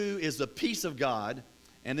is the peace of God.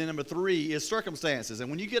 And then number 3 is circumstances. And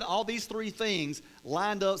when you get all these 3 things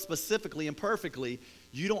lined up specifically and perfectly,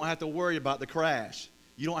 you don't have to worry about the crash.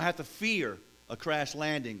 You don't have to fear a crash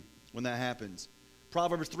landing when that happens.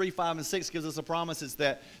 Proverbs 3, 5, and 6 gives us a promise. It's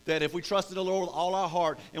that if we trust in the Lord with all our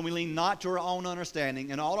heart and we lean not to our own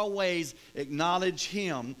understanding, in all our ways acknowledge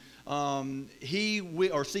Him, He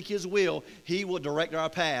will, or seek His will, He will direct our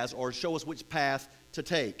paths or show us which path to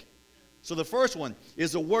take. So the first one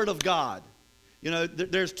is the Word of God. You know,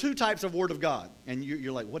 there's 2 types of Word of God. And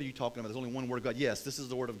you're like, what are you talking about? There's only one Word of God. Yes, this is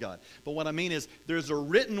the Word of God. But what I mean is there's a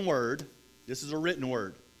written Word. This is a written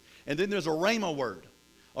Word. And then there's a rhema word.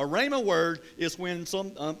 A rhema word is when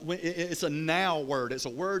it's a now word. It's a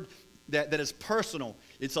word that is personal.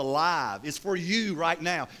 It's alive. It's for you right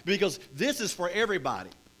now. Because this is for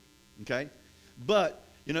everybody. Okay? But,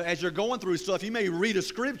 you know, as you're going through stuff, you may read a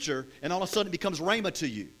scripture and all of a sudden it becomes rhema to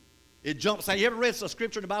you. It jumps out. You ever read a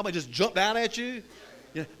scripture in the Bible and it just jumped out at you?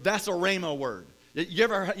 Yeah, that's a rhema word. You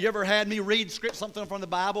ever had me read something from the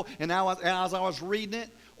Bible and now as I was reading it,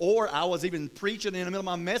 or I was even preaching in the middle of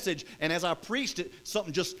my message, and as I preached it,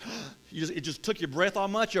 something it just took your breath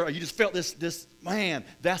on much, or you just felt this, man,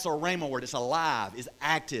 that's a rhema word. It's alive, it's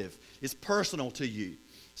active, it's personal to you.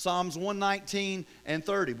 Psalms 119 and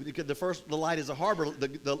 30, because the light is a harbor,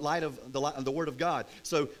 the light of the Word of God.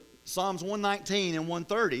 So Psalms 119 and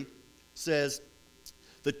 130 says,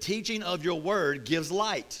 the teaching of your word gives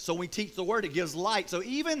light. So when we teach the word, it gives light. So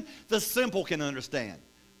even the simple can understand.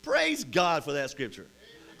 Praise God for that scripture.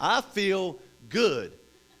 I feel good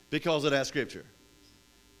because of that scripture.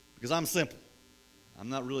 Because I'm simple. I'm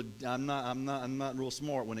not real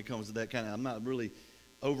smart when it comes to that kind of, I'm not really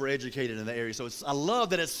overeducated in that area. So I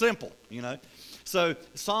love that it's simple, you know. So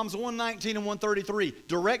Psalms 119 and 133,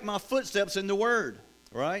 direct my footsteps in the word.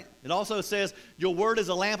 Right? It also says, your word is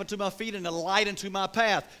a lamp unto my feet and a light unto my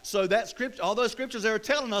path. So that scripture, all those scriptures there are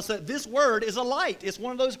telling us that this word is a light. It's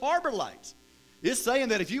one of those harbor lights. It's saying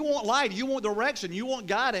that if you want light, you want direction, you want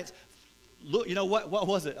guidance, look, you know, what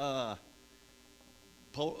was it?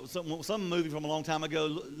 Some movie from a long time ago,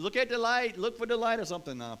 look at the light, look for the light or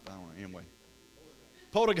something. I don't know, anyway.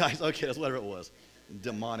 Poltergeist, okay, that's whatever it was.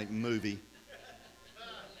 Demonic movie.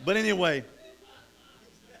 But anyway...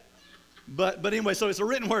 But anyway, so it's a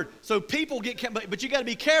written word. So people but you got to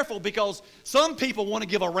be careful because some people want to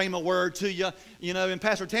give a rhema word to you. You know, and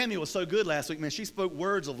Pastor Tammy was so good last week, man. She spoke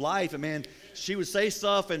words of life, and man, she would say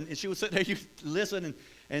stuff, and she would sit there, you listen,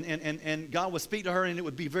 and God would speak to her, and it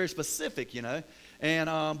would be very specific, you know.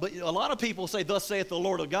 And but a lot of people say, "Thus saith the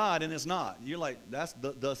Lord of God," and it's not. You're like, "That's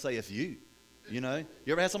thus saith you." You know,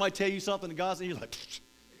 you ever had somebody tell you something to God, and you're like,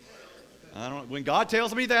 "I don't." When God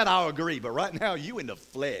tells me that, I'll agree. But right now, you in the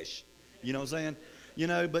flesh. You know what I'm saying? You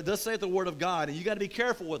know, but thus saith the word of God. And you got to be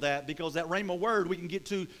careful with that because that rhema word, we can get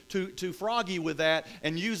too froggy with that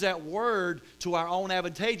and use that word to our own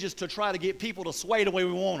advantageous to try to get people to sway the way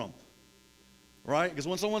we want them. Right? Because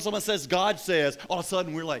when someone says God says, all of a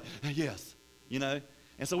sudden we're like, yes. You know?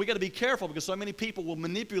 And so we got to be careful because so many people will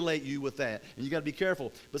manipulate you with that. And you got to be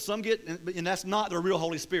careful. But and that's not the real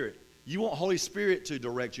Holy Spirit. You want Holy Spirit to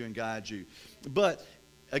direct you and guide you. But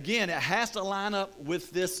again, it has to line up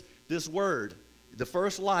with this word. The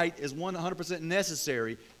first light is 100%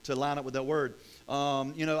 necessary to line up with that word.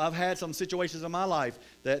 You know, I've had some situations in my life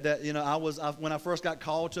that you know, when I first got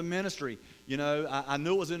called to ministry, you know, I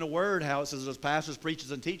knew it was in the word how it says there's pastors,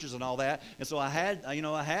 preachers, and teachers and all that. And so I had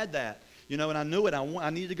that. You know, and I knew it. I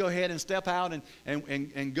needed to go ahead and step out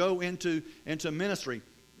and go into ministry.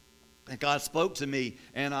 And God spoke to me,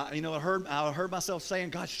 and I heard myself saying,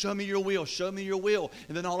 God, show me your will, show me your will.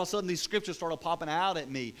 And then all of a sudden these scriptures started popping out at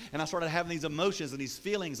me, and I started having these emotions and these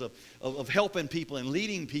feelings of helping people and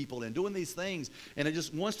leading people and doing these things. And it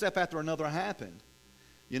just one step after another happened.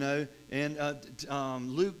 You know, and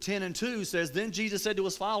Luke 10 and 2 says, then Jesus said to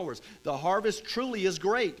his followers, the harvest truly is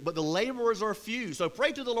great, but the laborers are few. So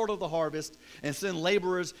pray to the Lord of the harvest and send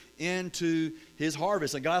laborers into his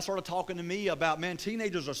harvest. And God started talking to me about, man,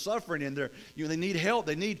 teenagers are suffering and they need help.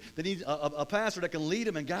 They need a pastor that can lead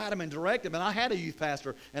them and guide them and direct them. And I had a youth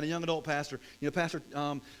pastor and a young adult pastor, you know, Pastor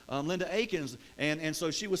Linda Akins. And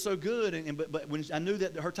so she was so good. But when I knew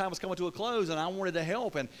that her time was coming to a close and I wanted to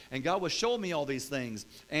help, and God was showing me all these things.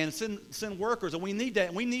 And send workers, and we need that.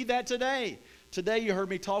 And we need that today. Today you heard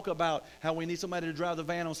me talk about how we need somebody to drive the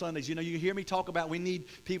van on Sundays. You know, you hear me talk about we need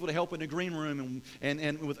people to help in the green room and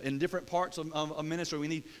in different parts of ministry.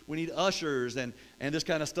 We need ushers and this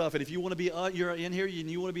kind of stuff. And if you want to be you're in here and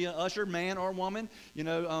you want to be an usher, man or woman, you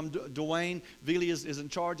know, Dwayne Veely is in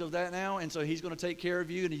charge of that now, and so he's going to take care of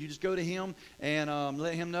you. And you just go to him and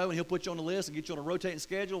let him know, and he'll put you on the list and get you on a rotating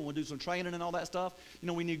schedule. We'll do some training and all that stuff. You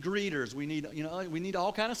know, we need greeters. We need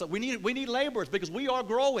all kind of stuff. We need laborers because we are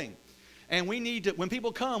growing. And we need to, when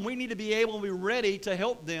people come, we need to be able to be ready to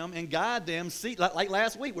help them and guide them. Like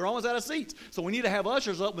last week, we're almost out of seats. So we need to have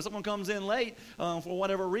ushers up when someone comes in late for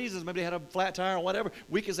whatever reasons. Maybe they had a flat tire or whatever.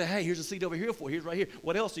 We can say, hey, here's a seat over here for you. Here's right here.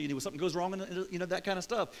 What else do you need? When something goes wrong, you know, that kind of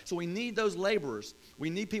stuff. So we need those laborers. We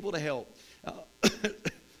need people to help.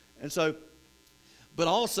 And so, but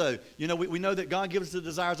also, you know, we know that God gives us the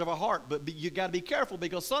desires of our heart. But you got to be careful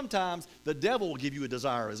because sometimes the devil will give you a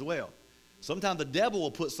desire as well. Sometimes the devil will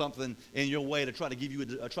put something in your way to try to give you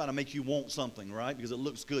try to make you want something, right? Because it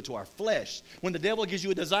looks good to our flesh. When the devil gives you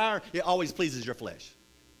a desire, it always pleases your flesh.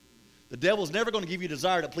 The devil's never going to give you a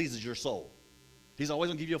desire that pleases your soul. He's always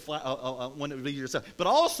going to give you one that pleases yourself. But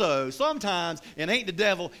also, sometimes it ain't the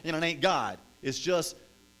devil and it ain't God. It's just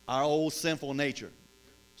our old sinful nature.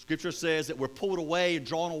 Scripture says that we're pulled away and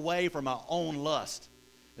drawn away from our own lust.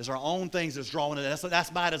 It's our own things that's drawing it.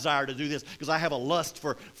 That's my desire to do this because I have a lust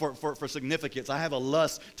for significance. I have a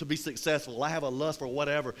lust to be successful. I have a lust for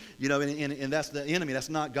whatever. You know, and that's the enemy. That's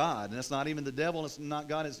not God. And that's not even the devil. It's not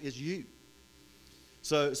God. It's you.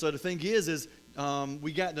 So the thing is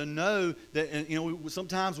we got to know that, you know,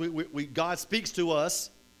 sometimes God speaks to us.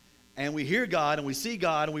 And we hear God and we see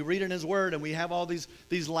God and we read in His Word and we have all these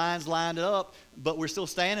lines lined up, but we're still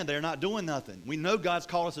standing there not doing nothing. We know God's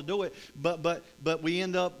called us to do it, but we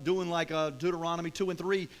end up doing like Deuteronomy 2 and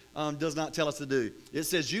 3 does not tell us to do. It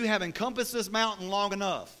says, you have encompassed this mountain long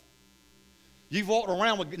enough. You've walked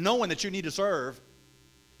around knowing that you need to serve.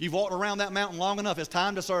 You've walked around that mountain long enough. It's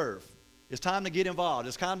time to serve. It's time to get involved.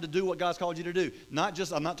 It's time to do what God's called you to do. I'm not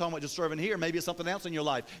talking about just serving here. Maybe it's something else in your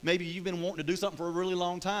life. Maybe you've been wanting to do something for a really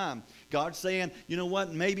long time. God's saying, you know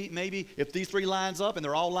what? Maybe if these three lines up and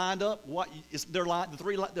they're all lined up,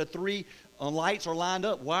 the three lights are lined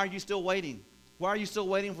up. Why are you still waiting? Why are you still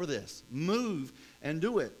waiting for this? Move and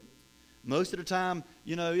do it. Most of the time,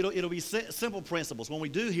 you know, it'll be simple principles. When we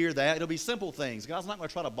do hear that, it'll be simple things. God's not going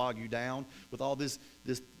to try to bog you down with all this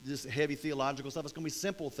heavy theological stuff. It's going to be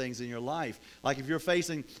simple things in your life. Like if you're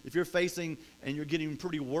facing and you're getting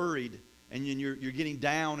pretty worried and you're getting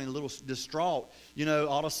down and a little distraught, you know,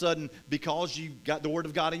 all of a sudden, because you got the Word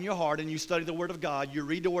of God in your heart and you study the Word of God, you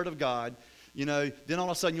read the Word of God, you know, then all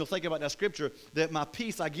of a sudden you'll think about that scripture that my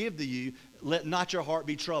peace I give to you, let not your heart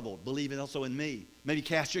be troubled. Believe it also in me. Maybe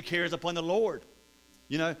cast your cares upon the Lord,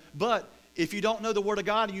 you know. But if you don't know the Word of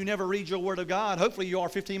God and you never read your Word of God, hopefully you are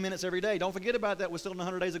 15 minutes every day. Don't forget about that. We're still in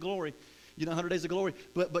 100 days of glory. You know, 100 days of glory.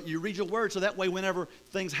 But you read your Word so that way whenever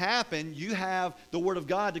things happen, you have the Word of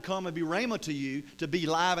God to come and be rhema to you, to be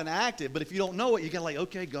live and active. But if you don't know it, you can like,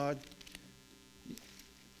 okay, God.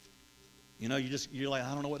 You know, you're like,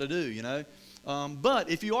 I don't know what to do, you know. But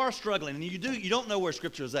if you are struggling and you don't know where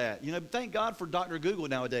Scripture is at, you know, thank God for Dr. Google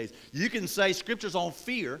nowadays. You can say Scripture's on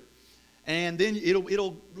fear, and then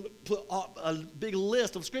it'll put a big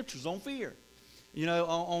list of Scriptures on fear. You know,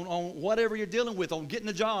 on whatever you're dealing with, on getting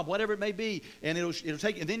a job, whatever it may be, and it'll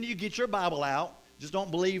take. And then you get your Bible out. Just don't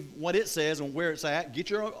believe what it says and where it's at. Get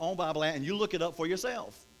your own Bible out and you look it up for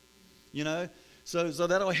yourself. You know, so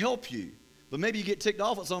that'll help you. But maybe you get ticked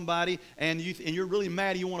off at somebody and you're really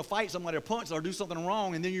mad and you want to fight somebody or punch or do something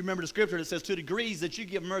wrong, and then you remember the scripture that says, to the degrees that you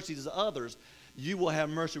give mercy to others, you will have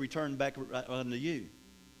mercy returned back unto you.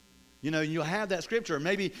 You know, you'll have that scripture.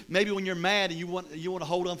 Maybe when you're mad and you want to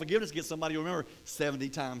hold unforgiveness against somebody, you'll remember 70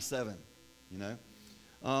 times 7. You know,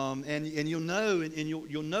 and you'll know and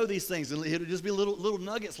you'll know these things, and it'll just be little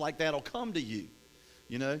nuggets like that will come to you.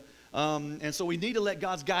 You know, and so we need to let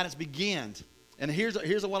God's guidance begin. And here's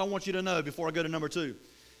what I want you to know before I go to number 2.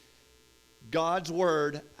 God's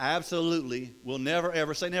Word absolutely will never,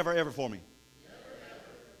 ever, say never, ever for me, never,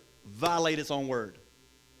 violate its own word.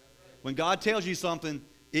 When God tells you something,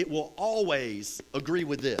 it will always agree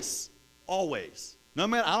with this. Always. No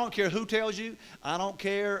matter, I don't care who tells you. I don't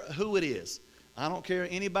care who it is. I don't care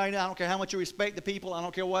anybody. I don't care how much you respect the people. I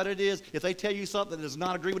don't care what it is. If they tell you something that does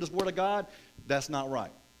not agree with this Word of God, that's not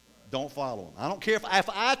right. Don't follow them. I don't care if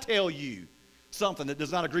I tell you something that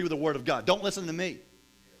does not agree with the Word of God. Don't listen to me.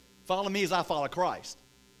 Follow me as I follow Christ.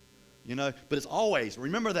 You know, but it's always,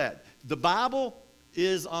 remember that. The Bible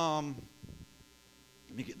is, let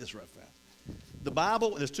me get this right fast. The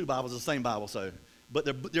Bible, there's 2 Bibles, the same Bible, so, but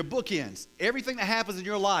they're bookends. Everything that happens in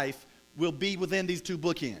your life will be within these two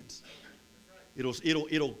bookends.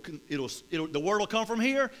 The word will come from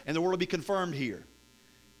here, and the word will be confirmed here.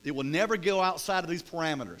 It will never go outside of these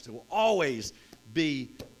parameters. It will always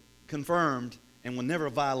be confirmed and will never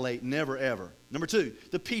violate, never ever. Number two,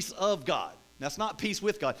 the peace of God. Now, it's not peace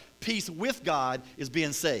with God. Peace with God is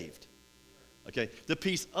being saved. Okay, the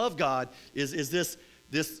peace of God is this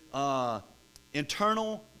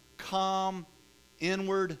internal, calm,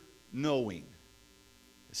 inward knowing.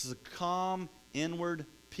 This is a calm, inward,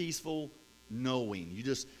 peaceful knowing. You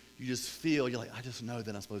just feel, you're like, I just know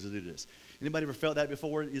that I'm supposed to do this. Anybody ever felt that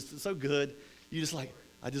before? It's so good. You just like,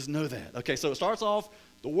 I just know that. Okay, so it starts off,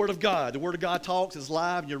 the Word of God. The Word of God talks, it's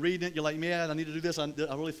live, and you're reading it. You're like, man, I need to do this. I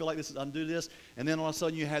really feel like this. I do this. And then all of a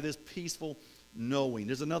sudden you have this peaceful knowing.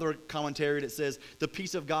 There's another commentary that says the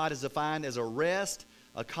peace of God is defined as a rest,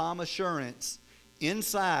 a calm assurance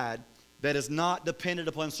inside that is not dependent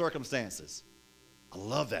upon circumstances. I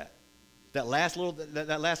love that. That last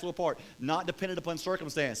little part, not dependent upon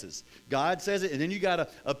circumstances. God says it, and then you got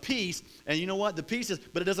a peace, and you know what? The peace is,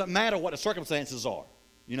 but it doesn't matter what the circumstances are,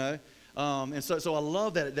 you know? And so I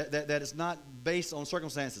love that it's not based on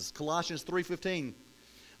circumstances. Colossians 3:15,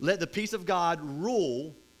 let the peace of God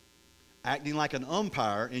rule, acting like an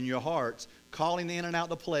umpire in your hearts, calling in and out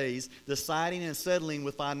the plays, deciding and settling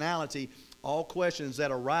with finality all questions that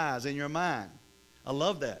arise in your mind. I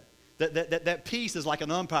love that. That peace is like an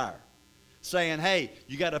umpire saying, hey,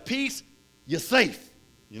 you got a peace, you're safe.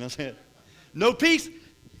 You know what I'm saying? No peace,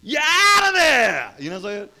 you're out of there. You know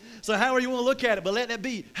what I'm saying? So however you want to look at it, but let that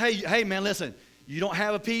be. Hey, man, listen, you don't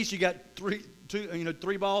have a peace, you got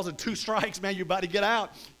three balls and 2 strikes, man, you're about to get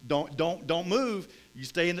out. Don't move. You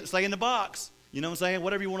stay in the box. You know what I'm saying?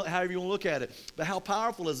 However you want to look at it. But how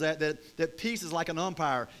powerful is that peace is like an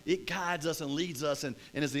umpire. It guides us and leads us and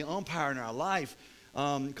is the umpire in our life.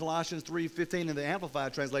 Colossians 3:15 in the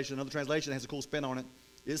Amplified translation, another translation that has a cool spin on it.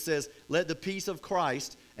 It says, let the peace of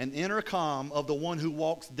Christ, an inner calm of the one who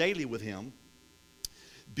walks daily with him,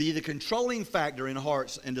 be the controlling factor in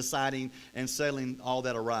hearts and deciding and settling all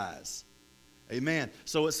that arise. Amen.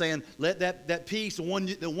 So it's saying, let that peace, the one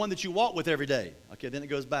that you walk with every day. Okay, then it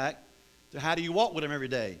goes back to how do you walk with him every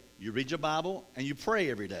day? You read your Bible and you pray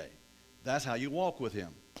every day. That's how you walk with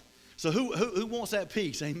him. So who wants that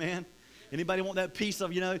peace? Amen. Anybody want that peace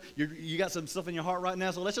of, you got some stuff in your heart right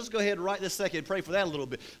now? So let's just go ahead right this second and pray for that a little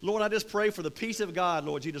bit. Lord, I just pray for the peace of God,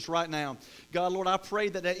 Lord Jesus, right now. God, Lord, I pray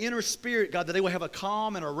that inner spirit, God, that they would have a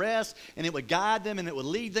calm and a rest, and it would guide them and it would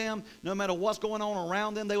lead them. No matter what's going on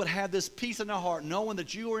around them, they would have this peace in their heart, knowing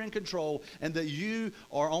that you are in control and that you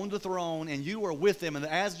are on the throne and you are with them. And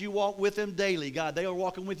as you walk with them daily, God, they are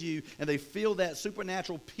walking with you, and they feel that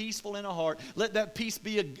supernatural peaceful in their heart. Let that peace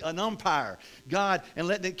be an umpire, God, and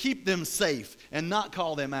let them keep them safe and not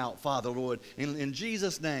call them out, Father, Lord. In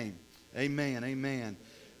Jesus' name, amen, amen,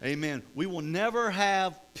 amen. We will never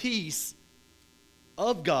have peace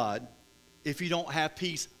of God if you don't have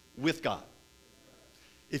peace with God.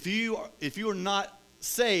 If you are not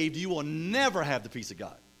saved, you will never have the peace of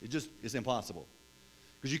God. It's impossible.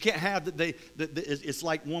 Because you can't have it's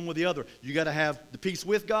like one with the other. You got to have the peace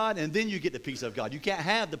with God, and then you get the peace of God. You can't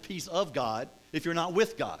have the peace of God if you're not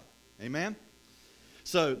with God. Amen?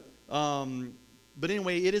 So, but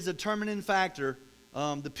anyway, it is a determining factor,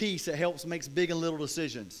 the peace that helps makes big and little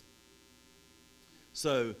decisions.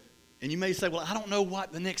 So, and you may say, well, I don't know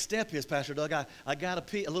what the next step is, Pastor Doug. I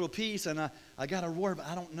got a little peace, and I got a word, but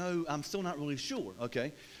I don't know. I'm still not really sure.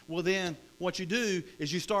 Okay. Well, then what you do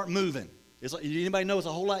is you start moving. It's like, anybody know it's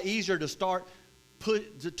a whole lot easier to start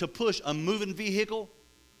to push a moving vehicle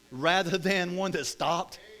rather than one that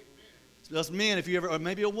stopped. Us men, if you ever, or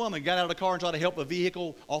maybe a woman, got out of the car and tried to help a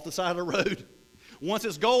vehicle off the side of the road. Once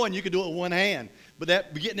it's going, you can do it with one hand. But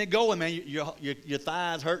getting it going, man, your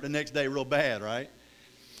thighs hurt the next day real bad, right?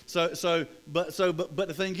 But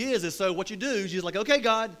the thing is so what you do is you're like, okay,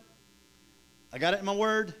 God, I got it in my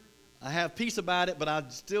word. I have peace about it, but I'm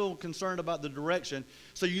still concerned about the direction.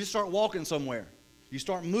 So you start walking somewhere. You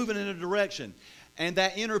start moving in a direction. And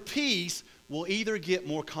that inner peace will either get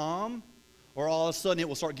more calm, or all of a sudden it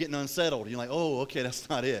will start getting unsettled. You're like, oh, okay, that's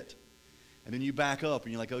not it. And then you back up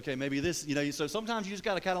and you're like, okay, maybe this, so sometimes you just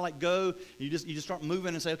got to kind of like go, and you just start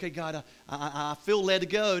moving and say, okay, God, I feel led to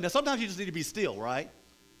go. Now, sometimes you just need to be still, right?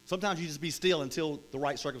 Sometimes you just be still until the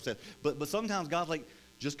right circumstance. But sometimes God's like,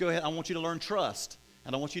 just go ahead. I want you to learn trust.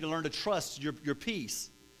 And I want you to learn to trust your peace.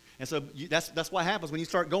 And so that's what happens when you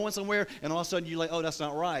start going somewhere and all of a sudden you're like, oh, that's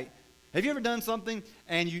not right. Have you ever done something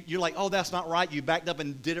and you're like, oh, that's not right? You backed up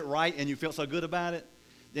and did it right and you felt so good about it?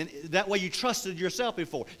 And that way you trusted yourself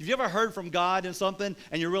before. Have you ever heard from God in something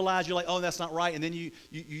and you realize you're like, oh, that's not right, and then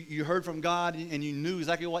you heard from God and you knew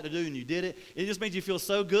exactly what to do and you did it? It just makes you feel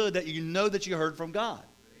so good that you know that you heard from God.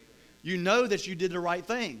 You know that you did the right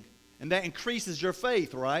thing, and that increases your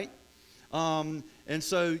faith, right? And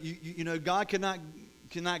so, you know, God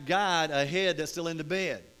cannot guide a head that's still in the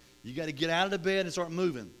bed. You got to get out of the bed and start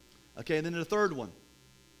moving. Okay, and then the third one,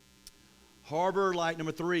 harbor light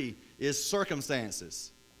number 3, is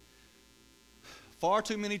circumstances. Far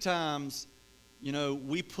too many times, you know,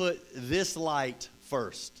 we put this light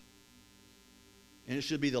first. And it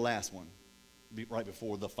should be the last one, right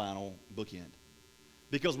before the final bookend.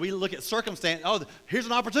 Because we look at circumstance, oh, here's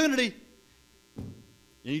an opportunity. And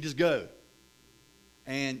you just go.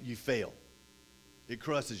 And you fail. It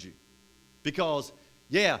crushes you. Because,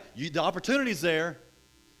 yeah, the opportunity's there,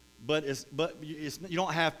 but you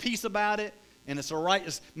don't have peace about it, and it's all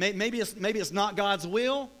right. Maybe it's not God's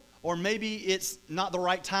will, or maybe it's not the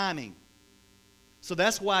right timing. So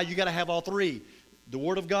that's why you got to have all 3. The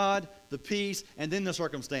Word of God, the peace, and then the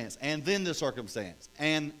circumstance, and then the circumstance,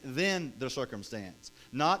 and then the circumstance.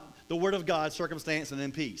 Not the Word of God, circumstance, and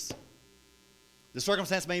then peace. The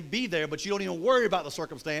circumstance may be there, but you don't even worry about the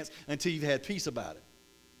circumstance until you've had peace about it.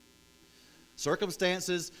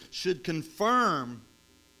 Circumstances should confirm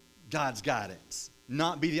God's guidance,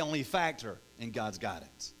 not be the only factor in God's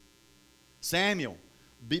guidance. Samuel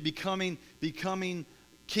becoming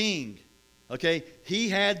king. Okay, he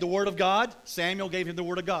had the Word of God. Samuel gave him the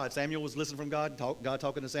Word of God. Samuel was listening from God, God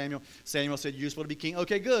talking to Samuel. Samuel said, you're supposed to be king.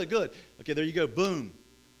 Okay, good. Okay, there you go. Boom.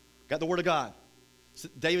 Got the Word of God.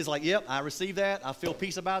 David's like, yep, I received that. I feel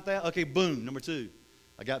peace about that. Okay, boom. Number 2,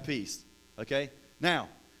 I got peace. Okay, now,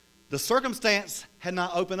 the circumstance had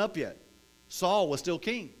not opened up yet. Saul was still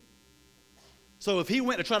king. So if he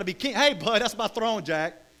went to try to be king, hey, bud, that's my throne,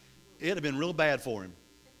 Jack. It'd have been real bad for him.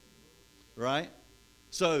 Right?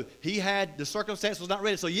 So he had, the circumstance was not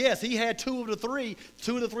ready. So yes, he had 2 of the 3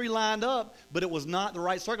 lined up, but it was not the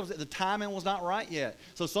right circumstance. The timing was not right yet.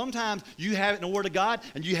 So sometimes you have it in the Word of God,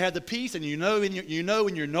 and you have the peace, and you know in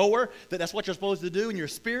your knower that that's what you're supposed to do in your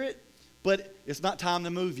spirit, but it's not time to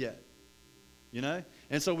move yet. You know?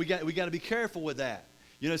 And so we got to be careful with that.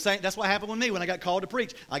 You know, that's what happened with me when I got called to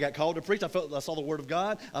preach. I saw the Word of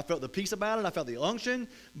God. I felt the peace about it. I felt the unction.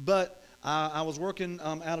 But I was working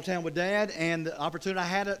out of town with Dad, and the opportunity I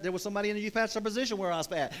had, there was somebody in the youth pastor position where I was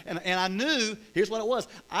at. And I knew, here's what it was.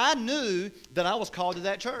 I knew that I was called to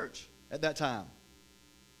that church at that time.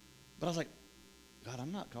 But I was like, God,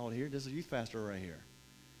 I'm not called here. There's a youth pastor right here.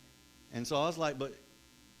 And so I was like, but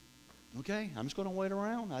okay, I'm just going to wait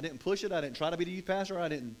around. I didn't push it. I didn't try to be the youth pastor.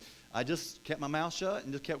 I just kept my mouth shut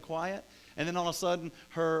and just kept quiet. And then all of a sudden,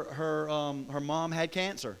 her mom had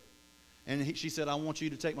cancer. And she said, I want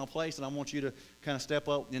you to take my place, and I want you to kind of step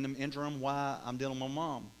up in the interim while I'm dealing with my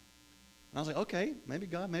mom. And I was like, okay, maybe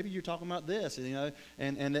God, maybe you're talking about this, you know,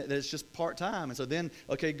 and that it's just part-time. And so then,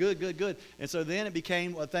 okay, good. And so then it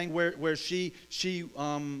became a thing where she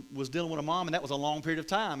was dealing with a mom, and that was a long period of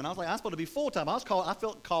time. And I was like, I'm supposed to be full-time. I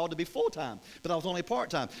felt called to be full-time, but I was only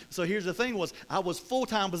part-time. So here's the thing was, I was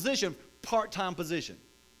full-time position, part-time position.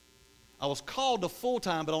 I was called to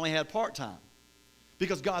full-time, but only had part-time,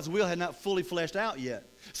 because God's will had not fully fleshed out yet.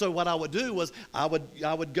 So what I would do was I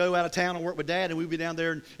would go out of town and work with Dad, and we'd be down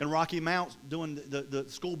there in Rocky Mount doing the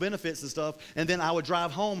school benefits and stuff. And then I would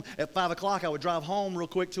drive home at 5 o'clock. I would drive home real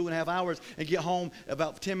quick, 2.5 hours, and get home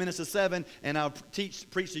about 10 minutes to 7, and I would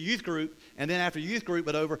preach the youth group. And then after youth group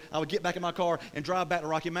was over, I would get back in my car and drive back to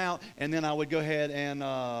Rocky Mount, and then I would go ahead and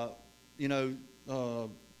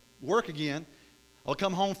work again. I would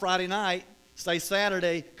come home Friday night, stay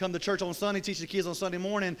Saturday, come to church on Sunday, teach the kids on Sunday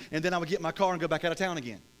morning, and then I would get in my car and go back out of town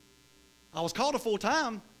again. I was called to full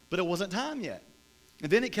time, but it wasn't time yet.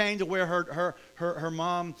 And then it came to where her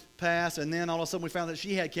mom passed, and then all of a sudden we found that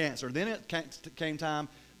she had cancer. Then it came time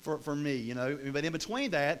for me, you know. But in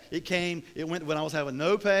between that, it went when I was having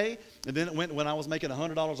no pay, and then it went when I was making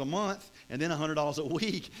 $100 a month, and then $100 a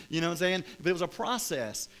week, you know what I'm saying? But it was a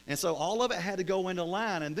process. And so all of it had to go into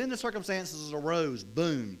line, and then the circumstances arose,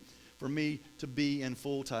 boom, for me to be in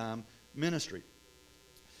full-time ministry.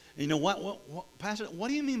 And you know what, Pastor, what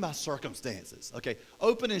do you mean by circumstances? Okay,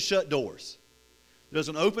 open and shut doors. There's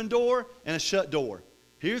an open door and a shut door.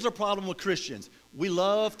 Here's a problem with Christians. We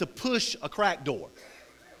love to push a cracked door.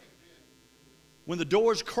 When the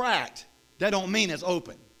door's cracked, that don't mean it's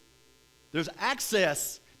open. There's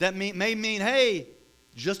access that may mean, hey,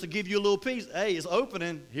 just to give you a little piece, hey, it's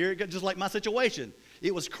opening. Here it goes, just like my situation.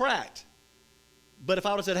 It was cracked. But if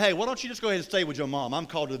I would have said, hey, why don't you just go ahead and stay with your mom? I'm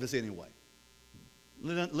called to this anyway.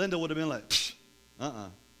 Linda would have been like,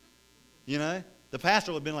 you know? The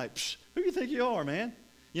pastor would have been like, who do you think you are, man?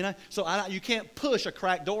 You know, so you can't push a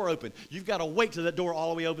cracked door open. You've got to wait till that door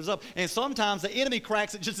all the way opens up. And sometimes the enemy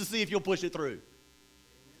cracks it just to see if you'll push it through.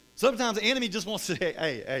 Sometimes the enemy just wants to say,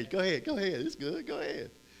 hey, go ahead. It's good, go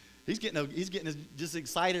ahead. He's getting just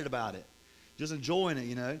excited about it, just enjoying it,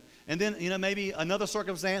 you know. And then, you know, maybe another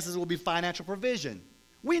circumstances will be financial provision.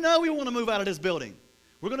 We know we want to move out of this building.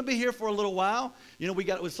 We're going to be here for a little while. You know,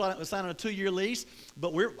 we're signing a 2-year lease,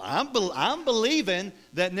 but I'm believing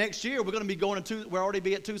that next year we're going to be we're already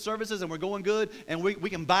be at 2 services and we're going good, and we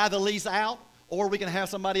can buy the lease out, or we can have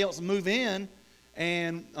somebody else move in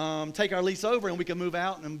and take our lease over, and we can move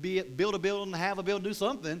out and build a building, have a building, do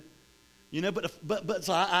something. You know, but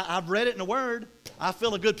so I've read it in the Word. I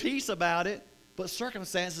feel a good peace about it, but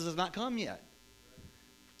circumstances has not come yet.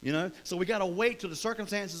 You know, so we got to wait till the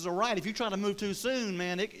circumstances are right. If you try to move too soon,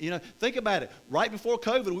 man, think about it. Right before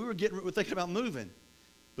COVID, we were thinking about moving.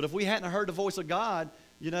 But if we hadn't heard the voice of God,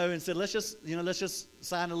 you know, and said, let's just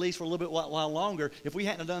sign a lease for a little bit while longer. If we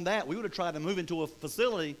hadn't done that, we would have tried to move into a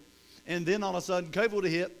facility, and then all of a sudden COVID would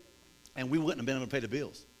have hit, and we wouldn't have been able to pay the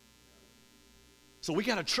bills. So we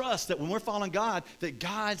got to trust that when we're following God, that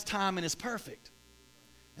God's timing is perfect,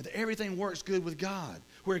 and that everything works good with God.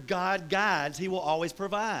 Where God guides, He will always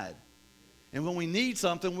provide. And when we need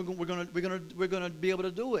something, we're going to be able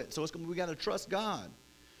to do it. So we got to trust God.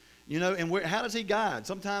 You know, and how does He guide?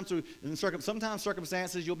 Sometimes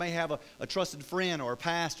circumstances you may have a trusted friend or a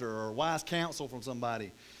pastor or wise counsel from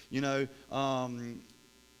somebody. You know,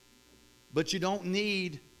 but you don't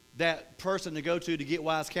need that person to go to get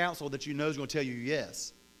wise counsel that you know is going to tell you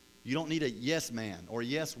yes. You don't need a yes man or a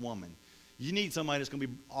yes woman. You need somebody that's going to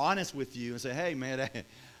be honest with you and say, hey, man,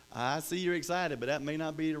 I see you're excited, but that may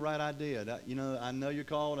not be the right idea. You know, I know you're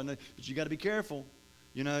called, but you got to be careful,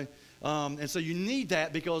 you know. And so you need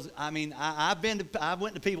that because, I mean, I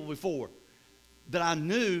went to people before that I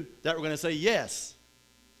knew that were going to say yes.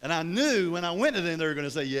 And I knew when I went to them they were going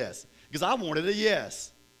to say yes because I wanted a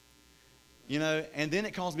yes. You know, and then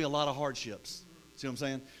it caused me a lot of hardships. See what I'm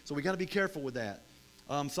saying? So we got to be careful with that.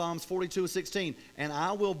 Psalms 42:16, and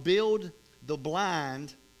I will bring the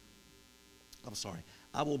blind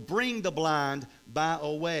by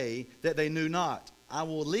a way that they knew not. I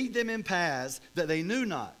will lead them in paths that they knew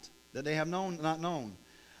not, that they have not known.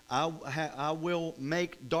 I will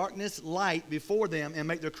make darkness light before them and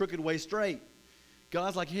make their crooked way straight.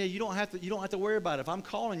 God's like, hey, you don't have to worry about it. If I'm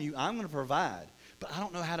calling you, I'm going to provide. But I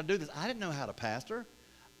don't know how to do this. I didn't know how to pastor.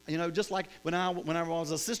 You know, just like when I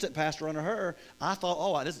was assistant pastor under her, I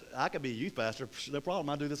thought, I could be a youth pastor. No problem.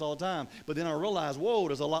 I do this all the time. But then I realized, whoa,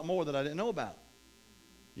 there's a lot more that I didn't know about.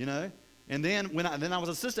 You know? And then I was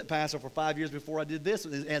assistant pastor for 5 years before I did this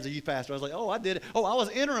as a youth pastor. I was like, I did it. I was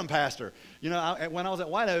interim pastor. You know, when I was at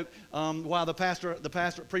White Oak, while the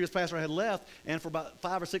previous pastor had left, and for about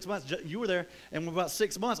 5 or 6 months, you were there, and for about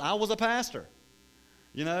 6 months, I was a pastor.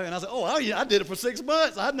 You know, and I was like, I did it for 6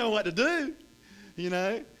 months. I know what to do. You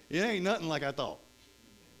know, it ain't nothing like I thought.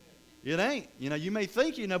 It ain't. You know, you may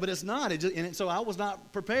think you know, but it's not. So I was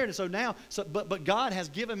not prepared. And so now, but God has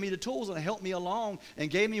given me the tools and helped me along and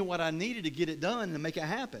gave me what I needed to get it done and make it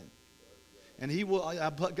happen. And He will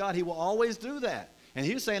always do that. And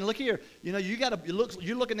He was saying, look here, you know,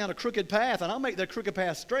 you're looking down a crooked path, and I'll make that crooked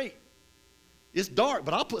path straight. It's dark,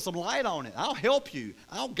 but I'll put some light on it. I'll help you.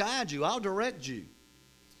 I'll guide you. I'll direct you.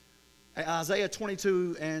 Isaiah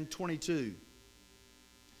 22:22.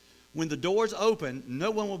 When the doors open,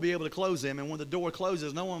 no one will be able to close them. And when the door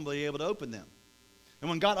closes, no one will be able to open them. And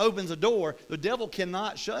when God opens a door, the devil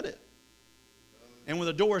cannot shut it. And when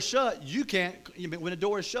the door is shut, you can't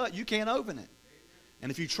open it. And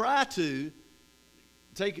if you try to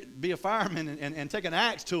be a fireman and take an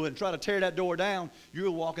axe to it and try to tear that door down, you're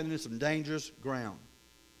walking into some dangerous ground.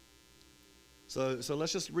 So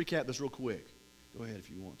let's just recap this real quick. Go ahead if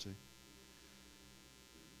you want to.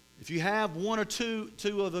 If you have one or two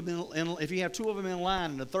of them, if you have 2 of them in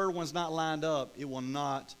line and the third one's not lined up, it will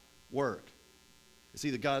not work. It's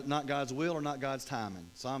either not God's will or not God's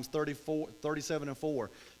timing. Psalms 37:4.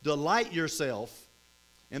 Delight yourself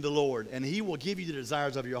in the Lord, and He will give you the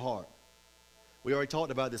desires of your heart. We already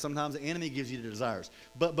talked about this. Sometimes the enemy gives you the desires.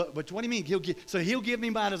 But what do you mean? He'll give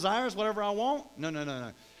me my desires, whatever I want?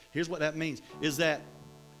 No. Here's what that means, is that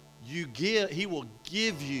He will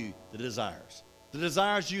give you the desires. The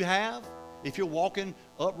desires you have, if you're walking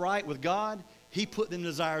upright with God, He put them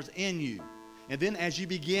desires in you. And then as you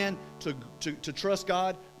begin to trust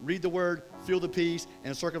God, read the Word, feel the peace,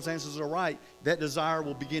 and the circumstances are right, that desire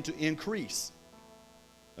will begin to increase.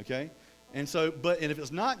 Okay? And if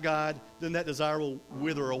it's not God, then that desire will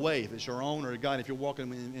wither away. If it's your own or God, if you're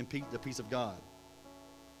walking in the peace of God.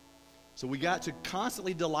 So we got to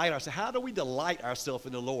constantly delight ourselves. How do we delight ourselves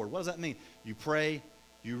in the Lord? What does that mean? You pray,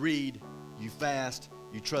 you read, you fast,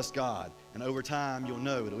 you trust God. And over time, you'll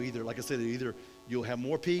know. It'll either, like I said, either you'll have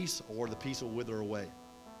more peace or the peace will wither away.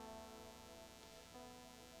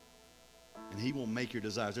 And he will make your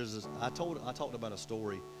desires. I talked about a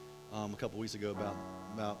story a couple weeks ago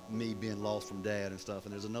about me being lost from dad and stuff.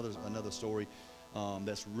 And there's another story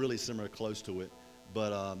that's really similar, close to it.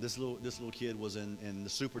 But this little kid was in the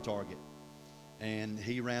Super Target, and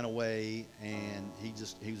he ran away, and he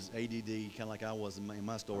was ADD, kind of like I was in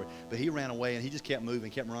my story. But he ran away, and he just kept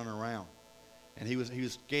moving, kept running around, and he was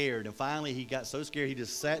scared. And finally, he got so scared, he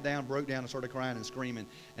just sat down, broke down, and started crying and screaming.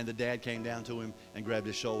 And the dad came down to him and grabbed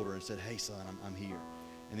his shoulder and said, "Hey, son, I'm here."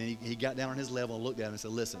 And then he got down on his level and looked at him and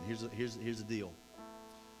said, "Listen, here's the deal.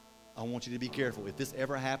 I want you to be careful. If this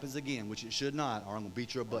ever happens again, which it should not, or I'm going to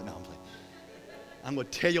beat your butt." No, I'm going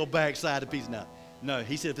to tear your backside to pieces. No,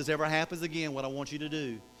 he said, if this ever happens again, what I want you to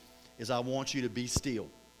do is I want you to be still.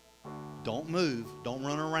 Don't move. Don't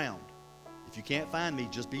run around. If you can't find me,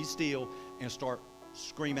 just be still and start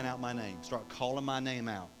screaming out my name. Start calling my name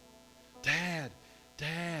out. Dad,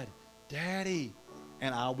 Dad, Daddy.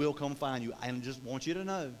 And I will come find you. I just want you to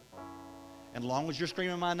know, as long as you're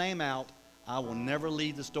screaming my name out, I will never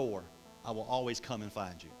leave the store. I will always come and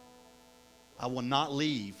find you. I will not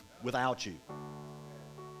leave without you.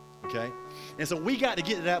 Okay? And so we got to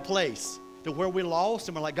get to that place to where we're lost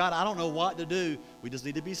and we're like, God, I don't know what to do. We just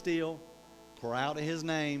need to be still, cry out to his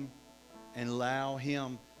name, and allow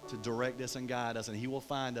him to direct us and guide us, and he will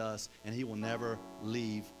find us, and he will never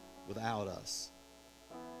leave without us.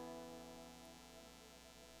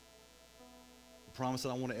 The promise that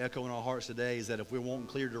I want to echo in our hearts today is that if we're wanting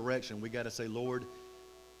clear direction, we got to say, Lord,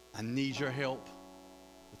 I need your help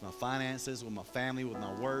with my finances, with my family, with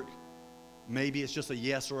my work. Maybe it's just a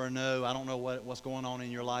yes or a no. I don't know what's going on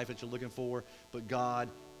in your life that you're looking for, but God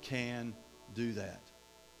can do that.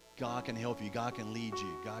 God can help you. God can lead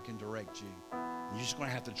you. God can direct you. And you're just going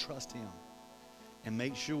to have to trust him and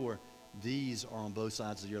make sure these are on both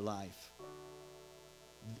sides of your life.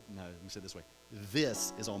 No, let me say it this way.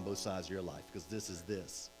 This is on both sides of your life, because this is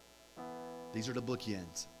this. These are the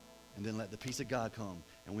bookends. And then let the peace of God come.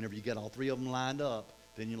 And whenever you get all three of them lined up,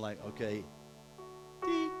 then you're like, okay.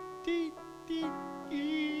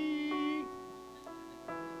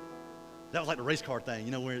 That was like the race car thing,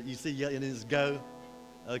 you know, where you see and it's go.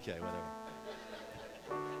 Okay, whatever.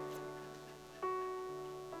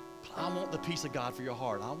 But I want the peace of God for your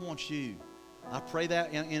heart. I want you. I pray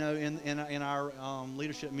that in our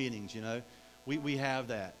leadership meetings, you know. We have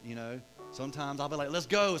that, you know. Sometimes I'll be like, let's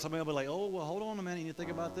go. Somebody will be like, oh, well, hold on a minute. You need to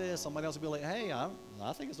think about this. Somebody else will be like, hey,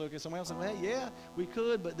 I think it's okay. Somebody else will be like, hey, yeah, we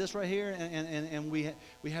could, but this right here. And we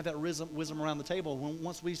have that wisdom around the table.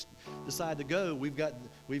 Once we decide to go, we've got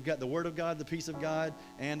the Word of God, the peace of God,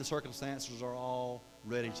 and the circumstances are all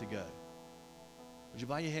ready to go. Would you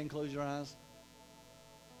bow your head and close your eyes?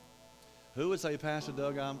 Who would say, Pastor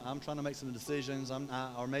Doug, I'm trying to make some decisions,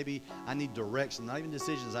 or maybe I need direction. Not even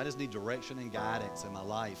decisions. I just need direction and guidance in my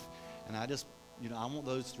life. And I just, I want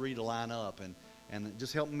those three to line up. And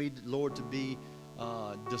just help me, Lord, to be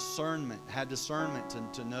have discernment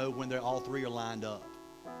to know when they're all three are lined up.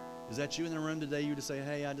 Is that you in the room today? You to say,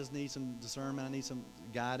 hey, I just need some discernment. I need some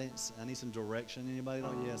guidance. I need some direction. Anybody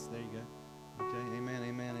know? Yes, there you go. Okay, amen,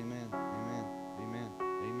 amen, amen, amen, amen,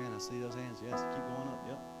 amen. I see those hands. Yes, keep going up.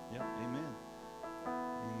 Yep, amen.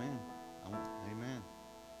 Amen. Amen.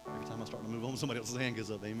 Every time I start to move on, somebody else's hand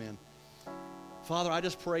goes up. Amen. Father, I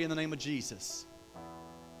just pray in the name of Jesus.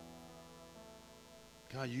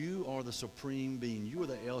 God, you are the supreme being. You are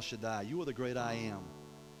the El Shaddai. You are the great I am.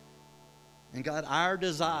 And God, our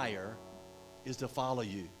desire is to follow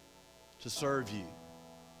you, to serve you,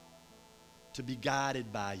 to be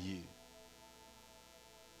guided by you,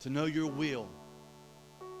 to know your will,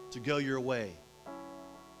 to go your way.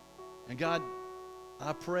 And God,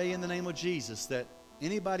 I pray in the name of Jesus that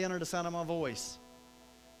anybody under the sound of my voice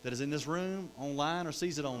that is in this room, online, or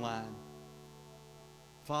sees it online,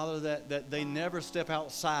 Father, that they never step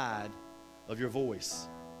outside of your voice.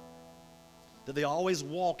 That they always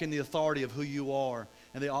walk in the authority of who you are.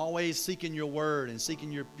 And they always seek in your word and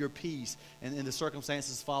seeking your peace. And the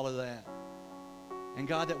circumstances follow that. And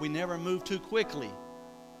God, that we never move too quickly,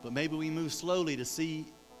 but maybe we move slowly to see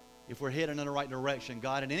if we're heading in the right direction,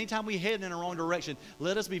 God. And anytime we head in the wrong direction,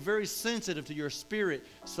 let us be very sensitive to your spirit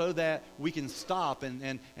so that we can stop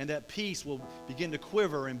and that peace will begin to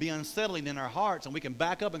quiver and be unsettling in our hearts, and we can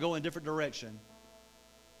back up and go in a different direction.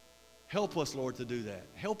 Help us, Lord, to do that.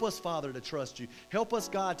 Help us, Father, to trust you. Help us,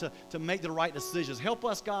 God, to make the right decisions. Help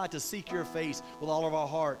us, God, to seek your face with all of our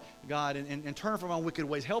heart, God, and turn from our wicked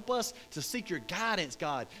ways. Help us to seek your guidance,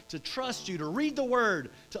 God, to trust you, to read the Word,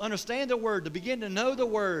 to understand the Word, to begin to know the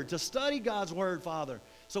Word, to study God's Word, Father,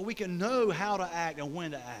 so we can know how to act and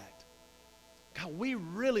when to act. God, we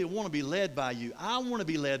really want to be led by you. I want to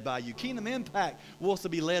be led by you. Kingdom Impact wants to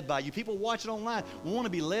be led by you. People watching online want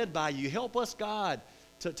to be led by you. Help us, God,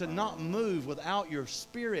 to not move without your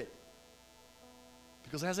Spirit.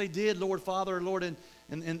 Because as they did, Lord, Father, Lord, and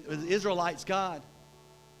the Israelites, God,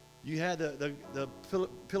 you had the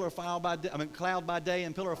pillar of fire by day, cloud by day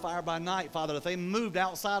and pillar of fire by night, Father. If they moved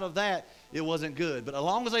outside of that, it wasn't good. But as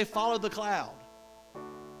long as they followed the cloud,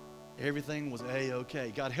 everything was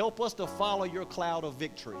A-okay. God, help us to follow your cloud of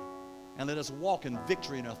victory, and let us walk in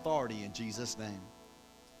victory and authority in Jesus' name.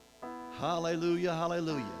 Hallelujah,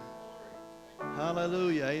 hallelujah.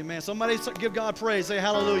 Hallelujah, amen. Somebody give God praise. Say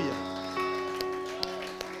hallelujah.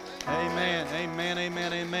 Amen, amen,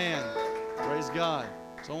 amen, amen. Praise God.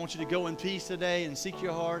 So I want you to go in peace today and seek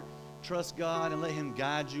your heart, trust God, and let him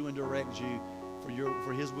guide you and direct you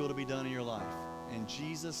for his will to be done in your life. In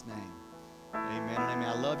Jesus' name, amen and amen.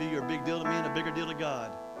 I love you. You're a big deal to me and a bigger deal to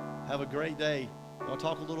God. Have a great day. I'll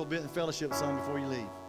talk a little bit in fellowship some before you leave.